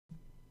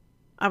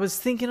I was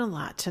thinking a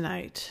lot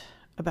tonight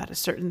about a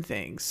certain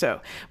thing. So,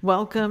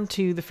 welcome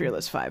to the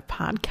Fearless 5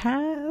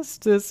 podcast.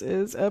 This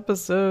is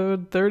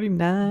episode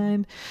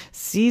 39,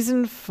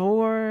 season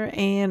 4,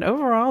 and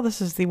overall,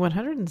 this is the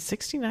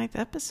 169th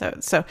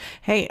episode. So,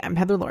 hey, I'm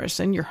Heather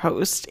Larson, your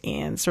host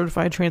and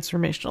certified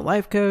transformational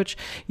life coach,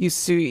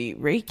 Usui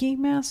Reiki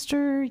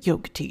master,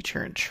 yoga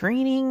teacher in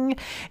training,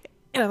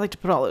 and I like to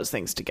put all those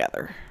things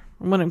together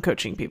when I'm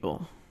coaching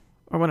people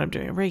or when I'm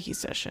doing a Reiki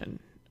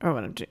session. Or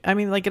what I'm doing. I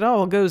mean, like, it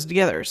all goes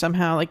together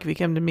somehow. Like, if you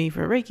come to me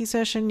for a Reiki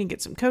session, you get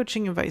some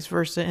coaching and vice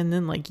versa. And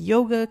then, like,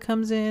 yoga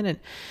comes in and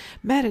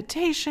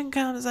meditation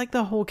comes, like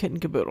the whole kit and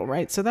caboodle,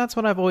 right? So that's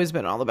what I've always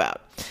been all about.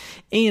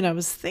 And I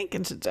was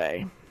thinking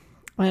today,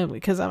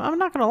 because I'm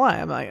not going to lie,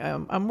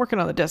 I'm working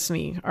on the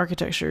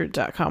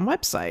destinyarchitecture.com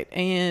website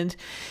and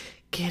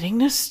getting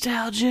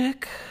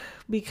nostalgic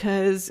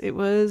because it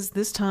was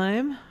this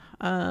time,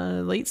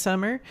 late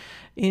summer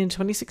in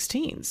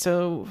 2016.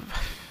 So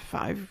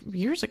 5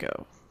 years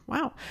ago.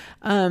 Wow.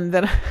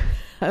 That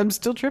I'm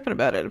still tripping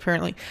about it,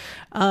 apparently.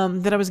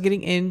 That I was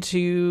getting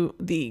into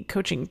the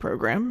coaching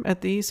program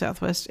at the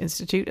Southwest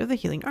Institute of the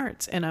Healing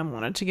Arts. And I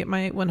wanted to get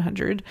my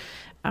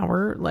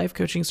 100-hour life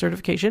coaching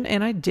certification.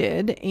 And I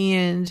did.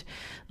 And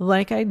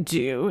like I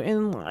do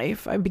in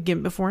life, I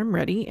begin before I'm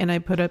ready. And I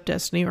put up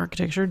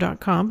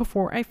destinyarchitecture.com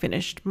before I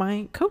finished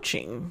my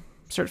coaching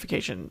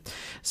certification.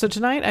 So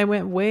tonight I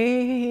went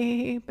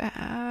way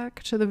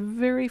back to the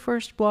very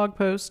first blog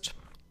post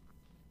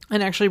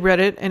and actually read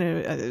it, and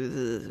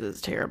it was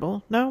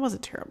terrible. No, it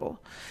wasn't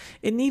terrible.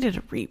 It needed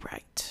a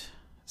rewrite.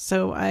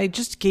 So I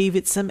just gave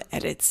it some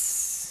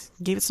edits,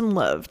 gave it some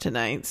love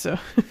tonight. So,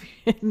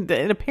 and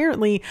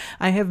apparently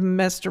I have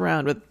messed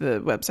around with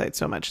the website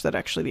so much that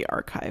actually the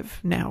archive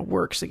now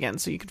works again.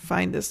 So you can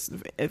find this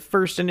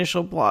first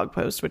initial blog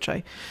post, which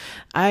I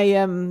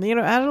added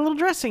a little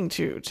dressing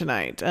to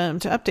tonight, to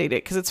update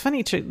it. Cause it's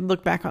funny to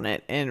look back on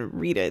it and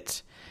read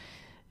it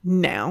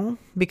now,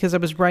 because I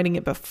was writing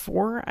it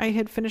before I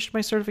had finished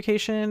my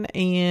certification,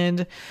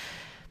 and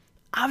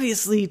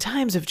obviously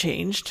times have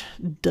changed,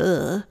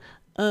 duh.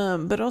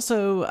 But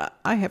also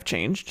I have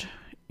changed,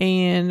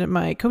 and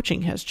my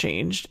coaching has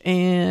changed,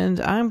 and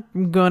I'm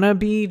gonna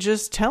be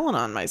just telling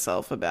on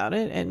myself about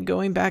it and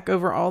going back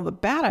over all the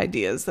bad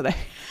ideas that I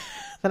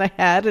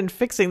had and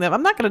fixing them.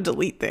 I'm not going to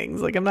delete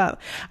things. Like, I'm not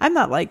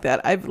like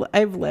that. I've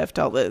left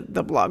all the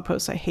blog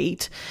posts I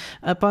hate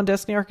up on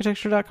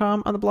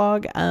destinyarchitecture.com on the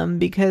blog,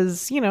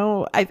 because,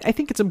 I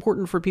think it's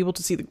important for people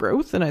to see the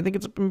growth, and I think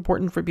it's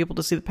important for people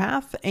to see the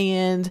path.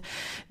 And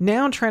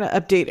now I'm trying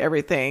to update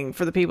everything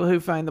for the people who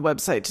find the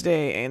website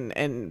today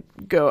and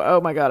go,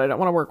 oh my God, I don't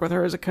want to work with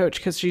her as a coach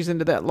because she's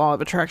into that law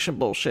of attraction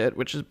bullshit,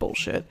 which is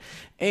bullshit.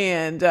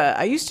 And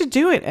I used to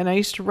do it, and I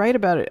used to write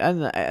about it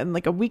on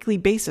like a weekly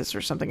basis or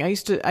something.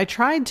 I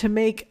tried to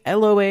make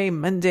LOA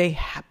Monday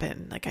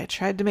happen. Like, I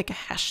tried to make a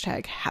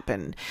hashtag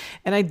happen,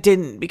 and I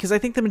didn't, because I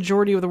think the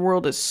majority of the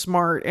world is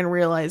smart and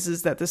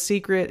realizes that The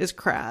Secret is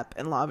crap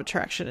and law of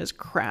attraction is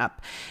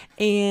crap.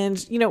 And,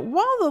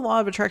 while the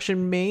law of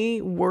attraction may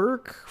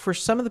work for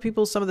some of the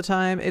people some of the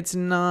time, it's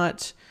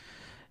not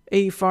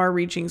a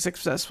far-reaching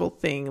successful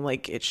thing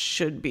like it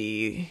should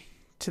be,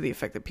 to the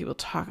effect that people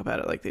talk about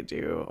it like they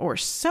do or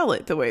sell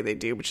it the way they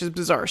do, which is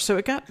bizarre. So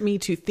it got me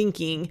to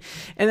thinking,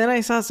 and then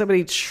I saw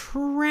somebody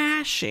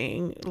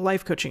trashing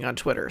life coaching on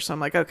Twitter. So I'm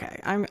like, okay,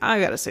 I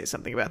got to say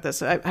something about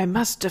this. I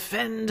must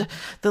defend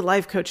the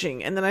life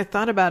coaching. And then I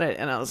thought about it,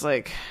 and I was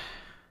like,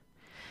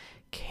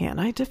 can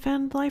I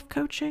defend life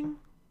coaching?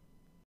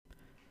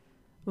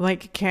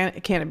 Like, can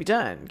it be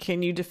done?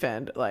 Can you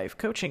defend life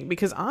coaching?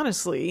 Because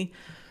honestly,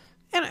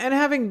 and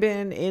having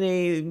been in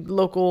a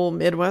local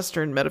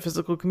Midwestern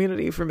metaphysical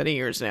community for many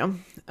years now,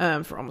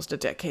 for almost a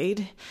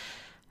decade,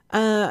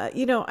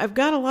 I've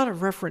got a lot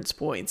of reference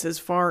points as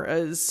far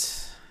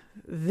as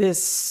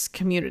this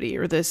community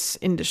or this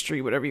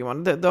industry, whatever you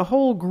want, the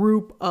whole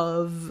group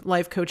of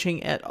life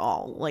coaching at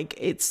all. Like,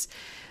 it's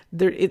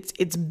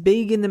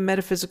big in the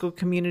metaphysical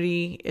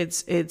community.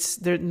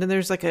 Then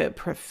there's like a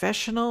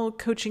professional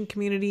coaching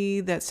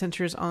community that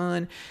centers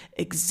on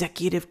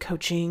executive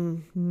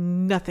coaching,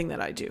 nothing that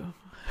I do.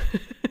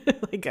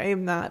 Like, I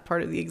am not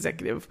part of the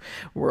executive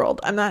world.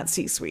 I'm not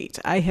C-suite.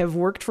 I have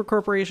worked for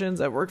corporations.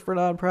 I've worked for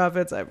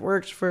nonprofits. I've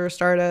worked for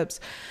startups.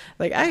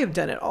 Like, I have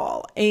done it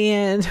all.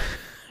 And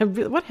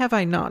what have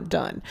I not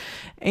done?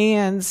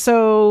 And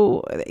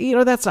so,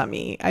 that's not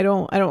me. I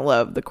don't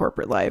love the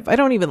corporate life. I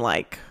don't even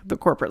like the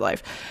corporate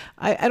life.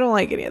 I don't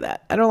like any of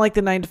that. I don't like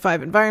the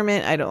 9-to-5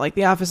 environment. I don't like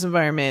the office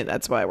environment.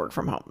 That's why I work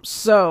from home.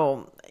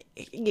 So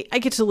I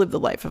get to live the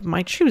life of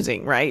my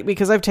choosing, right?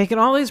 Because I've taken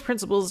all these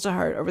principles to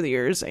heart over the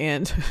years,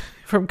 and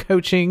from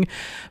coaching,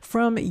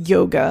 from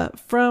yoga,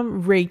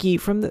 from Reiki,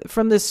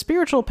 from the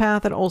spiritual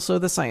path, and also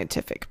the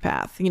scientific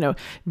path.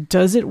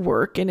 Does it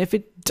work? And if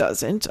it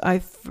doesn't, I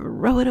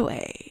throw it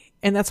away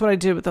And that's what I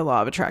did with the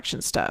law of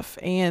attraction stuff.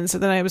 And so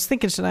then I was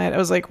thinking tonight, I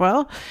was like,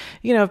 well,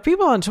 if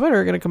people on Twitter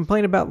are going to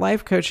complain about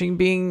life coaching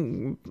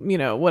being,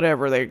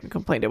 whatever they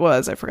complained it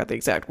was, I forgot the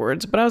exact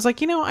words, but I was like,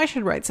 I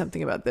should write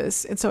something about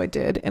this. And so I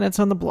did. And it's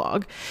on the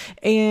blog.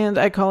 And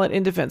I call it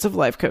In Defense of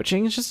Life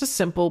Coaching. It's just a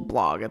simple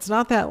blog. It's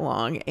not that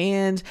long.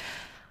 And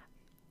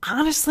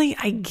honestly,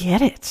 I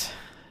get it.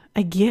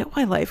 I get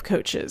why life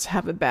coaches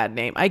have a bad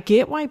name. I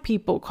get why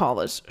people call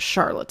us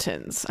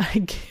charlatans.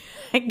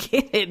 I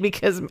get it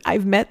because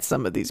I've met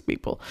some of these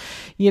people.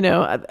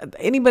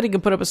 Anybody can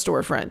put up a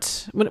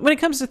storefront. When it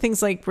comes to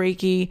things like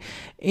Reiki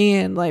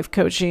and life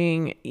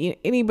coaching,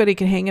 anybody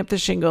can hang up the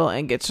shingle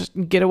and get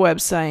a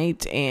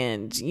website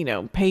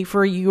and, pay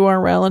for a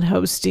URL and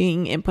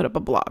hosting and put up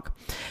a blog.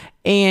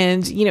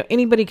 And,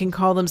 anybody can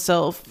call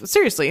themselves a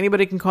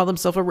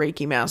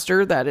Reiki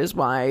master. That is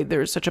why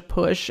there's such a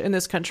push in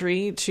this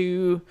country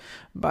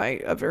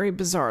by a very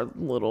bizarre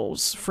little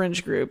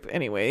fringe group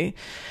anyway,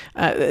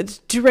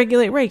 to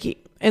regulate Reiki.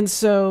 And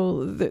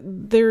so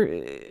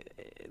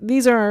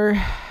these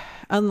are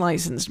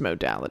unlicensed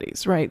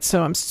modalities, right?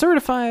 So I'm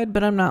certified,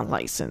 but I'm not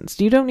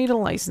licensed. You don't need a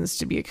license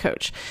to be a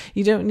coach.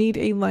 You don't need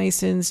a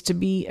license to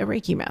be a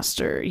Reiki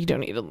master. You don't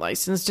need a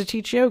license to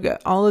teach yoga.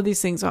 All of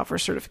these things offer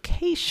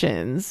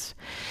certifications.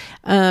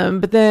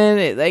 But then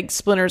it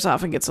splinters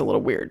off and gets a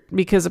little weird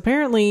because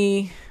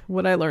apparently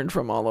what I learned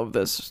from all of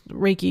this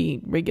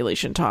Reiki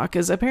regulation talk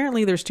is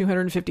apparently there's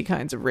 250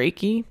 kinds of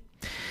Reiki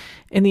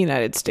in the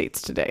United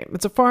States today.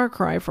 It's a far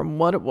cry from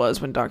what it was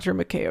when Dr.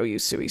 Mikao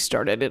Usui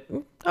started it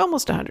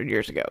almost 100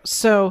 years ago.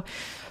 So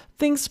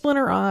things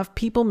splinter off,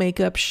 people make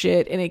up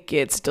shit, and it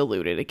gets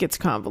diluted. It gets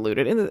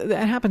convoluted. And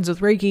that happens with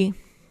Reiki.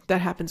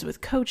 That happens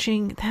with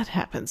coaching. That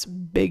happens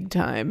big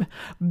time,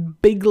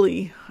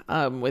 bigly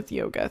with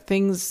yoga.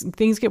 Things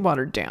get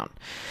watered down.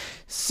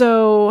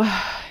 So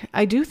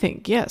I do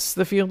think, yes,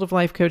 the field of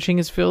life coaching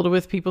is filled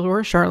with people who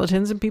are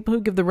charlatans and people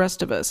who give the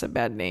rest of us a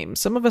bad name.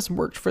 Some of us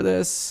worked for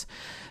this.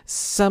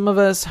 Some of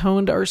us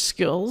honed our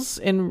skills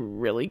in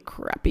really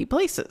crappy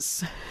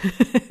places.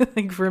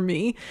 Like for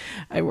me,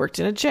 I worked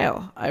in a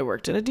jail. I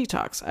worked in a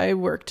detox. I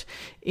worked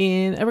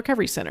in a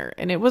recovery center.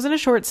 And it wasn't a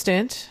short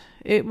stint.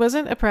 It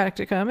wasn't a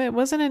practicum. It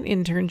wasn't an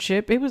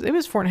internship. It was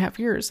 4.5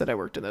 years that I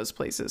worked in those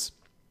places.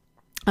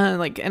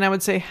 And I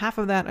would say half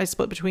of that I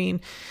split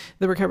between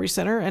the recovery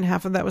center and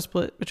half of that was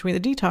split between the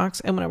detox.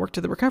 And when I worked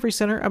at the recovery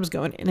center, I was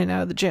going in and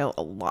out of the jail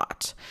a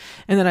lot.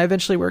 And then I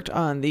eventually worked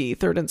on the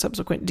third and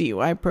subsequent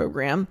DUI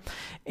program.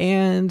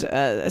 And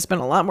I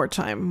spent a lot more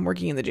time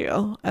working in the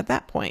jail at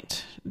that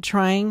point,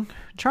 trying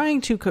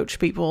to coach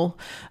people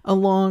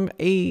along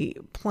a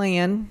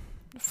plan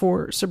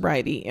for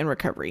sobriety and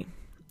recovery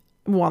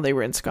while they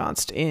were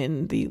ensconced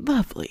in the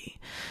lovely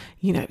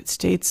United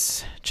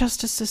States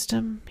justice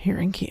system here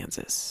in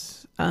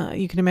Kansas.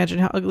 You can imagine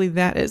how ugly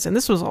that is. And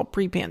this was all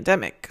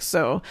pre-pandemic.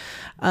 So,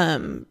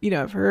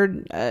 I've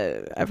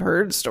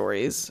heard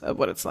stories of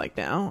what it's like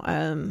now.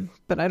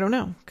 But I don't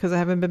know because I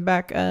haven't been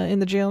back in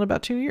the jail in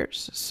about 2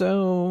 years.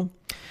 So,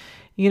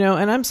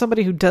 and I'm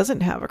somebody who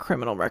doesn't have a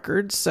criminal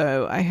record.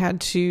 So I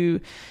had to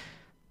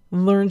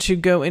learn to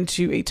go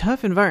into a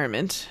tough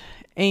environment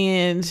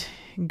and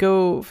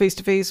go face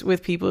to face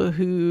with people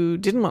who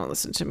didn't want to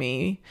listen to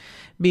me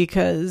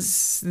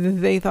because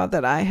they thought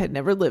that I had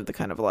never lived the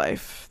kind of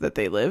life that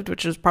they lived,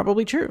 which is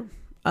probably true.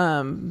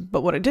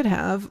 But what I did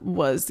have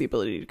was the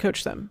ability to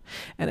coach them.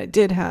 And I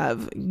did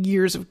have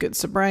years of good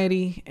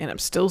sobriety, and I'm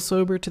still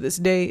sober to this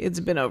day. It's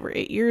been over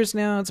 8 years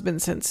now. It's been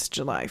since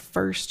July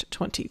 1st,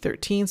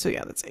 2013. So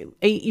yeah, that's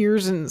 8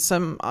 years and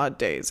some odd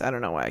days. I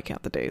don't know why I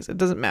count the days. It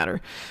doesn't matter.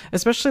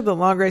 Especially the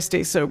longer I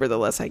stay sober, the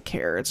less I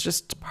care. It's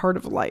just part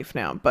of life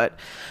now. But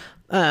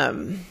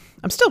I'm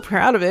still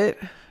proud of it.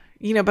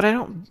 But I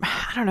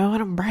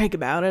don't brag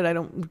about it.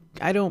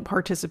 I don't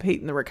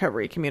participate in the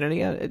recovery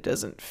community. It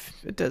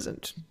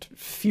doesn't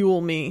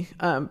fuel me.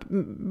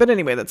 But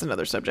anyway, that's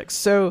another subject.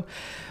 So,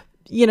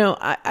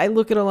 I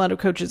look at a lot of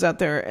coaches out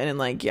there and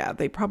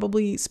they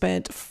probably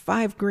spent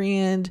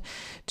 $5,000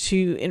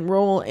 to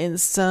enroll in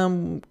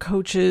some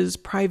coach's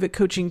private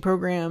coaching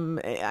program.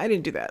 I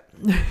didn't do that.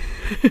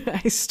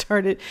 I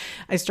started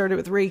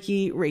with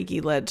Reiki.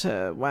 Reiki led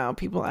to, wow,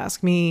 people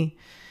ask me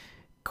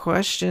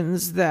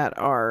questions that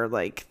are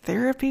like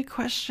therapy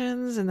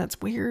questions, and that's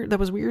weird. That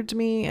was weird to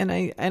me, and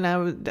I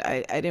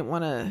didn't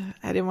want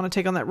to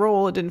take on that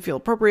role. It didn't feel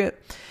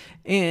appropriate,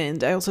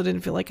 and I also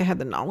didn't feel like I had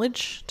the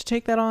knowledge to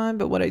take that on.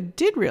 But what I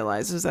did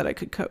realize is that I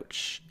could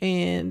coach,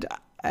 and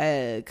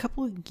a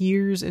couple of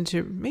years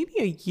into, maybe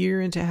a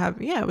year into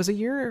it was a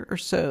year or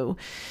so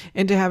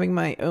into having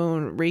my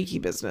own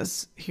Reiki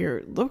business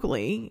here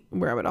locally,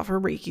 where I would offer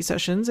Reiki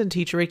sessions and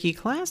teach Reiki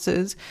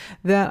classes,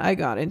 that I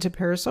got into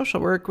parasocial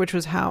work, which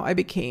was how I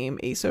became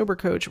a sober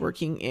coach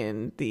working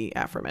in the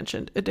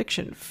aforementioned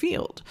addiction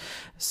field.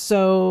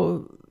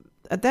 So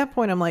at that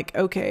point, I'm like,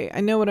 okay,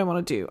 I know what I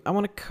want to do. I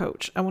want to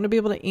coach. I want to be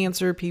able to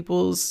answer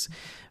people's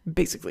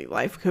basically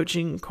life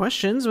coaching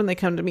questions when they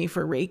come to me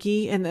for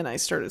Reiki. And then I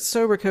started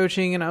sober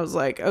coaching, and I was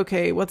like,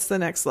 okay, what's the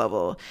next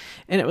level?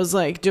 And it was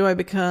like, do I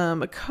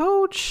become a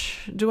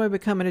coach? Do I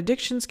become an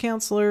addictions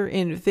counselor?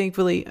 And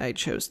thankfully I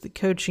chose the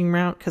coaching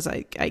route, because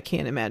I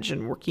can't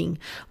imagine working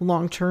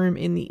long-term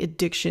in the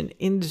addiction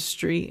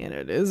industry. And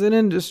it is an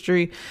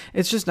industry.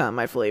 It's just not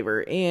my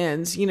flavor.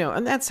 And,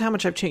 and that's how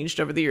much I've changed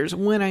over the years.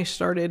 When I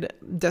started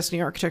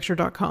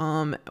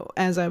destinyarchitecture.com,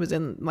 as I was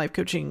in life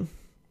coaching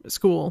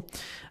school,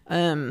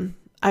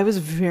 I was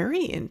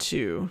very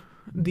into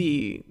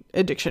the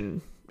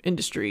addiction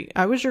industry.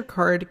 I was your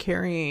card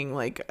carrying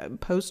like a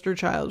poster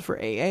child for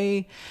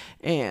AA,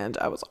 and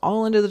I was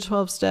all into the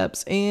 12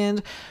 steps.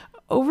 And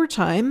over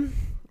time,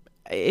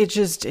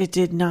 it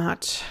did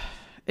not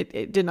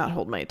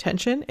hold my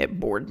attention. It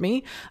bored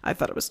me. I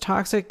thought it was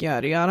toxic,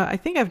 yada, yada. I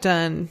think I've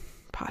done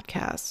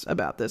podcasts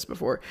about this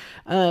before.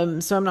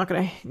 So I'm not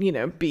going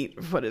to, beat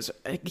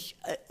I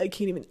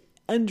can't even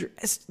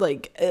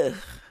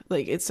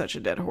it's such a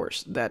dead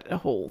horse, that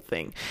whole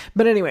thing.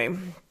 But anyway,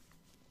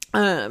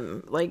 I've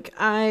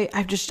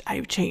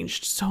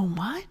changed so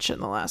much in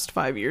the last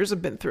 5 years. I've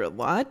been through a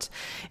lot,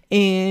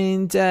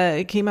 and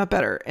it came out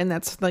better. And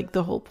that's like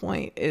the whole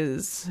point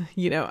is,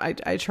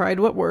 I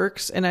tried what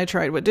works, and I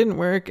tried what didn't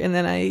work. And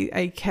then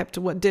I kept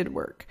what did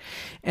work.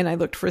 And I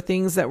looked for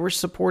things that were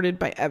supported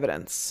by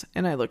evidence,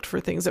 and I looked for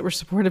things that were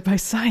supported by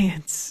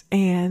science.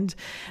 And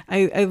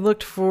I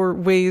looked for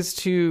ways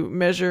to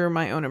measure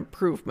my own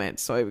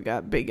improvement. So I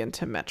got big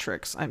into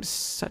metrics. I'm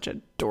such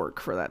a dork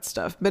for that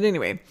stuff. But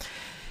anyway,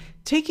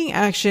 taking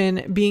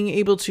action, being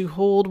able to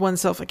hold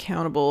oneself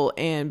accountable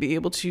and be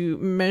able to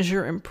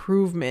measure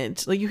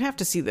improvement, like you have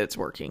to see that it's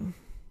working.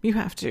 You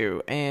have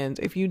to. And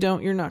if you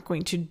don't, you're not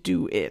going to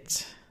do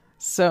it.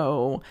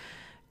 So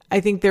I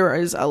think there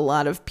is a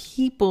lot of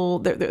people,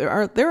 there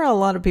are a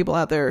lot of people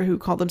out there who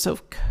call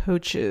themselves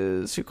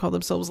coaches, who call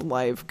themselves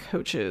life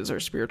coaches or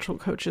spiritual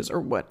coaches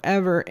or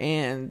whatever.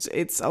 And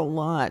it's a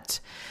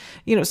lot.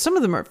 Some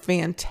of them are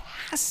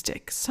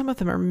fantastic. Some of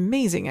them are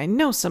amazing. I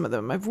know some of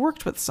them. I've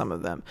worked with some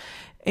of them.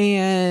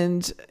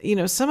 And,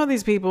 some of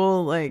these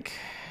people, like,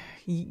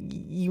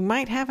 you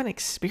might have an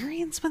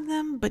experience with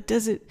them, but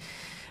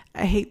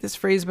I hate this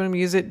phrase, but I'm going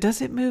to use it.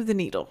 Does it move the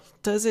needle?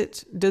 Does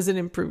it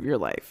improve your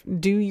life?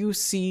 Do you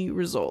see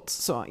results?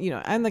 So,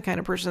 I'm the kind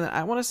of person that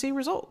I want to see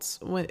results.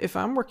 If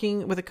I'm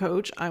working with a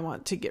coach, I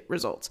want to get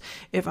results.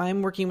 If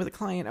I'm working with a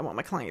client, I want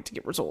my client to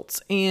get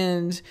results.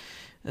 And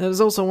that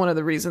was also one of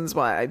the reasons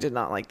why I did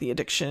not like the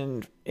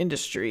addiction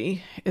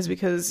industry, is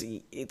because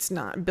it's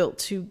not built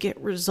to get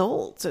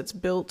results. It's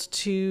built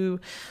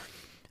to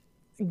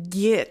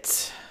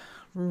get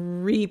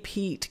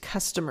repeat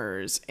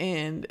customers.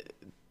 And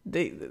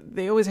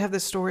they always have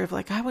this story of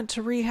like, I went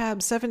to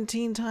rehab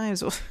 17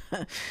 times.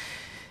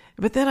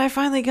 But then I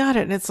finally got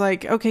it. And it's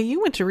like, okay, you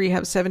went to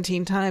rehab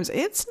 17 times.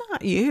 It's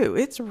not you.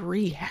 It's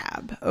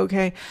rehab.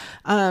 Okay.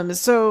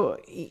 So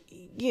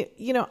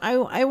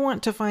I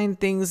want to find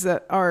things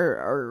that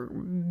are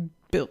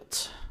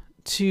built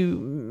to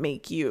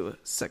make you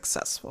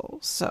successful.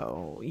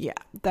 So yeah,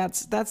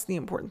 that's the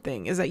important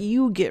thing, is that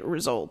you get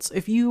results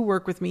if you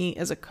work with me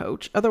as a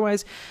coach.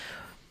 Otherwise,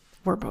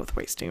 we're both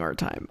wasting our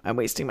time. I'm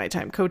wasting my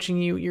time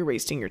coaching you. You're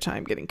wasting your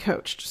time getting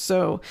coached.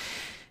 So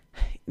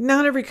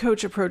not every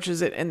coach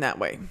approaches it in that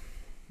way.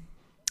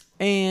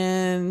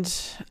 And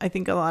I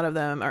think a lot of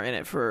them are in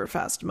it for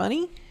fast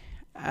money.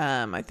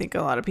 I think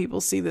a lot of people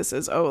see this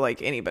as,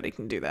 like anybody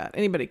can do that.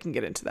 Anybody can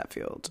get into that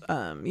field.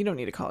 You don't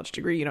need a college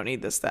degree. You don't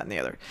need this, that, and the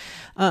other.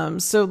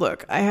 So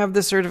look, I have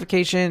the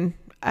certification.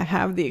 I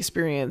have the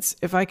experience.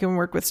 If I can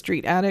work with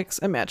street addicts,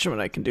 imagine what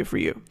I can do for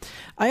you.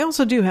 I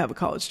also do have a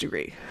college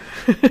degree.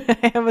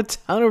 I have a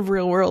ton of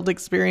real world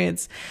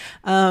experience.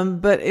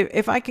 But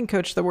if I can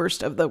coach the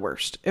worst of the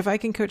worst, if I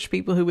can coach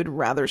people who would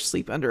rather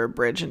sleep under a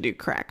bridge and do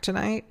crack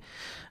tonight,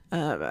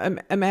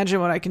 imagine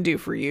what I can do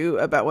for you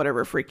about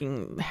whatever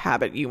freaking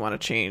habit you want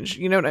to change.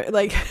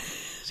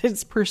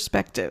 It's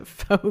perspective,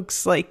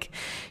 folks. Like,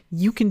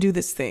 you can do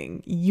this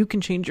thing. You can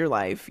change your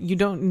life. You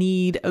don't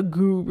need a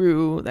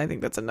guru. I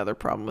think that's another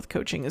problem with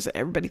coaching, is that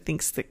everybody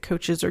thinks that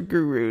coaches are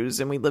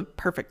gurus and we live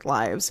perfect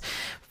lives.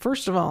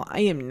 First of all, I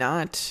am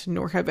not,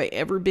 nor have I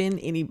ever been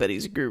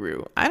anybody's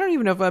guru. I don't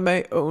even know if I'm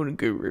my own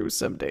guru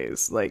some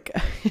days. Like,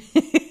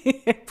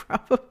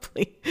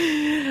 probably,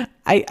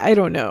 I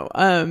don't know.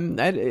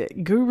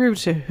 Guru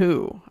to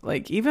who?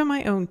 Like, even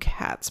my own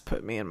cats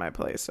put me in my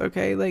place.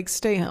 Okay. Like,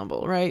 stay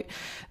humble, right?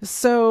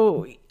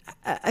 So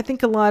I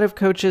think a lot of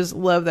coaches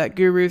love that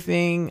guru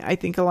thing. I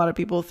think a lot of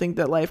people think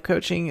that life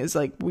coaching is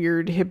like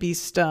weird hippie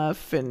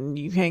stuff, and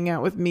you hang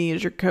out with me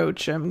as your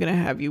coach, I'm going to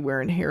have you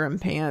wearing harem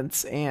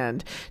pants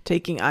and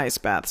taking ice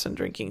baths and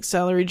drinking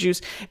celery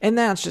juice. And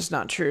that's just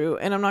not true.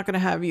 And I'm not going to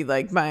have you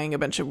like buying a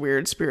bunch of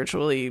weird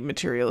spiritually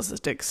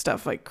materialistic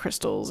stuff like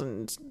crystals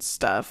and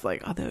stuff.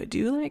 Like, although I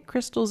do like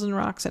crystals and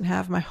rocks and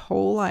have my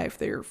whole life,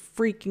 they're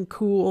freaking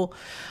cool.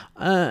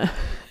 But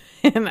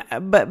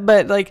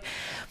like,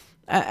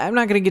 I'm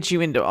not going to get you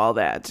into all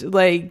that.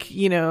 Like,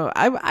 you know,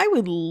 I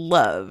would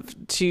love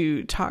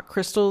to talk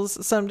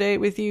crystals someday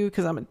with you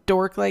because I'm a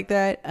dork like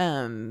that.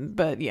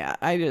 But yeah,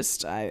 I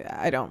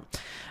don't.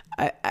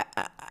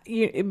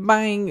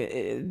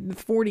 Buying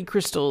 40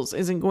 crystals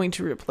isn't going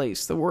to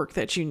replace the work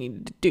that you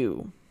need to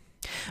do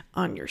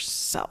on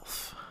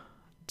yourself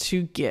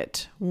to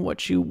get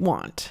what you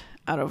want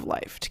out of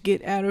life, to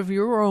get out of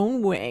your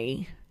own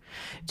way,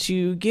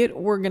 to get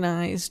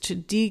organized, to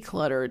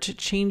declutter, to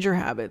change your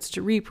habits,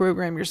 to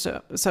reprogram your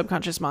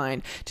subconscious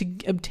mind, to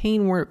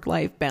obtain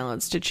work-life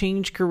balance, to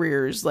change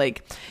careers.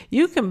 Like,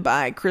 you can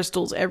buy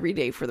crystals every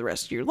day for the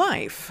rest of your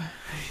life.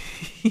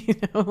 You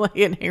know, like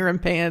in harem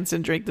pants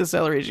and drink the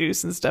celery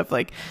juice and stuff.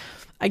 Like,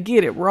 I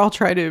get it. We're all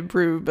trying to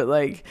improve, but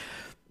like,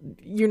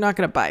 you're not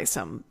going to buy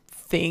some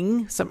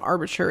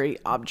arbitrary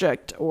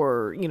object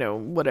or, you know,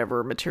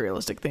 whatever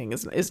materialistic thing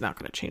is not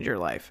going to change your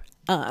life.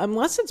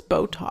 Unless it's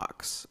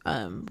Botox,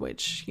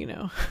 which, you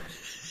know,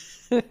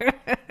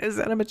 is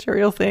that a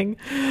material thing?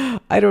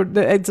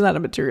 It's not a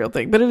material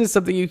thing, but it is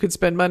something you could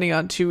spend money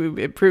on to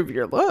improve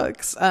your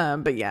looks.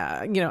 But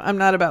yeah, you know, I'm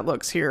not about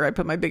looks here. I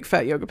put my big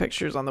fat yoga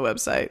pictures on the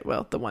website.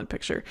 Well, the one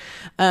picture,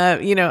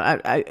 you know,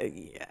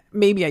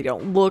 maybe I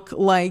don't look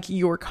like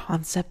your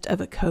concept of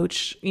a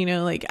coach, you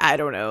know, like, I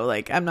don't know,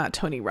 like, I'm not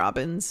Tony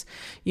Robbins,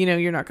 you know,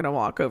 you're not going to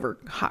walk over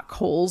hot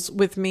coals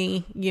with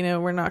me. You know,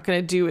 we're not going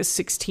to do a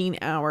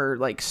 16-hour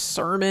like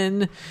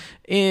sermon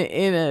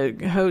in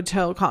a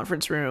hotel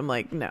conference room.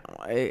 Like, no,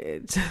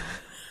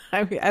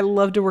 I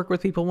love to work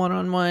with people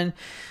one-on-one.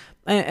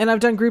 And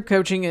I've done group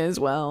coaching as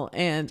well.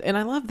 And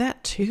I love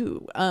that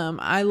too.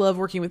 I love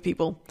working with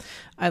people.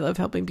 I love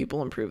helping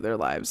people improve their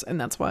lives.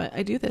 And that's why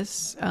I do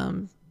this,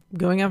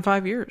 going on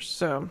 5 years.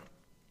 So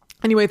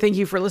anyway, thank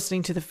you for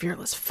listening to the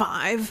Fearless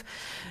 5.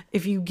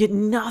 If you get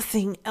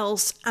nothing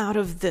else out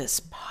of this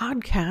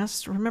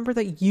podcast, remember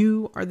that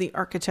you are the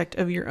architect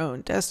of your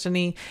own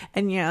destiny.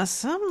 And yeah,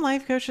 some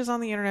life coaches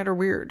on the internet are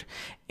weird.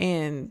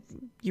 And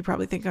you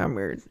probably think I'm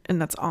weird.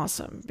 And that's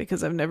awesome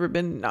because I've never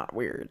been not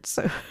weird.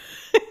 So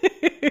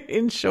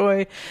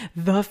enjoy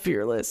the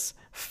Fearless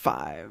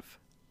 5.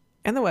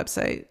 And the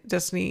website,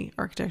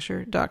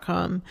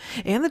 destinyarchitecture.com.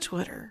 And the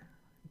Twitter,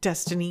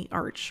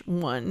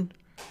 DestinyArch1.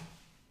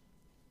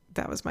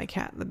 That was my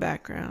cat in the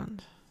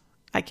background.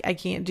 I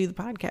can't do the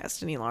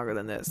podcast any longer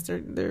than this.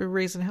 They're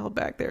raising hell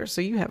back there.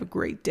 So you have a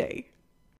great day.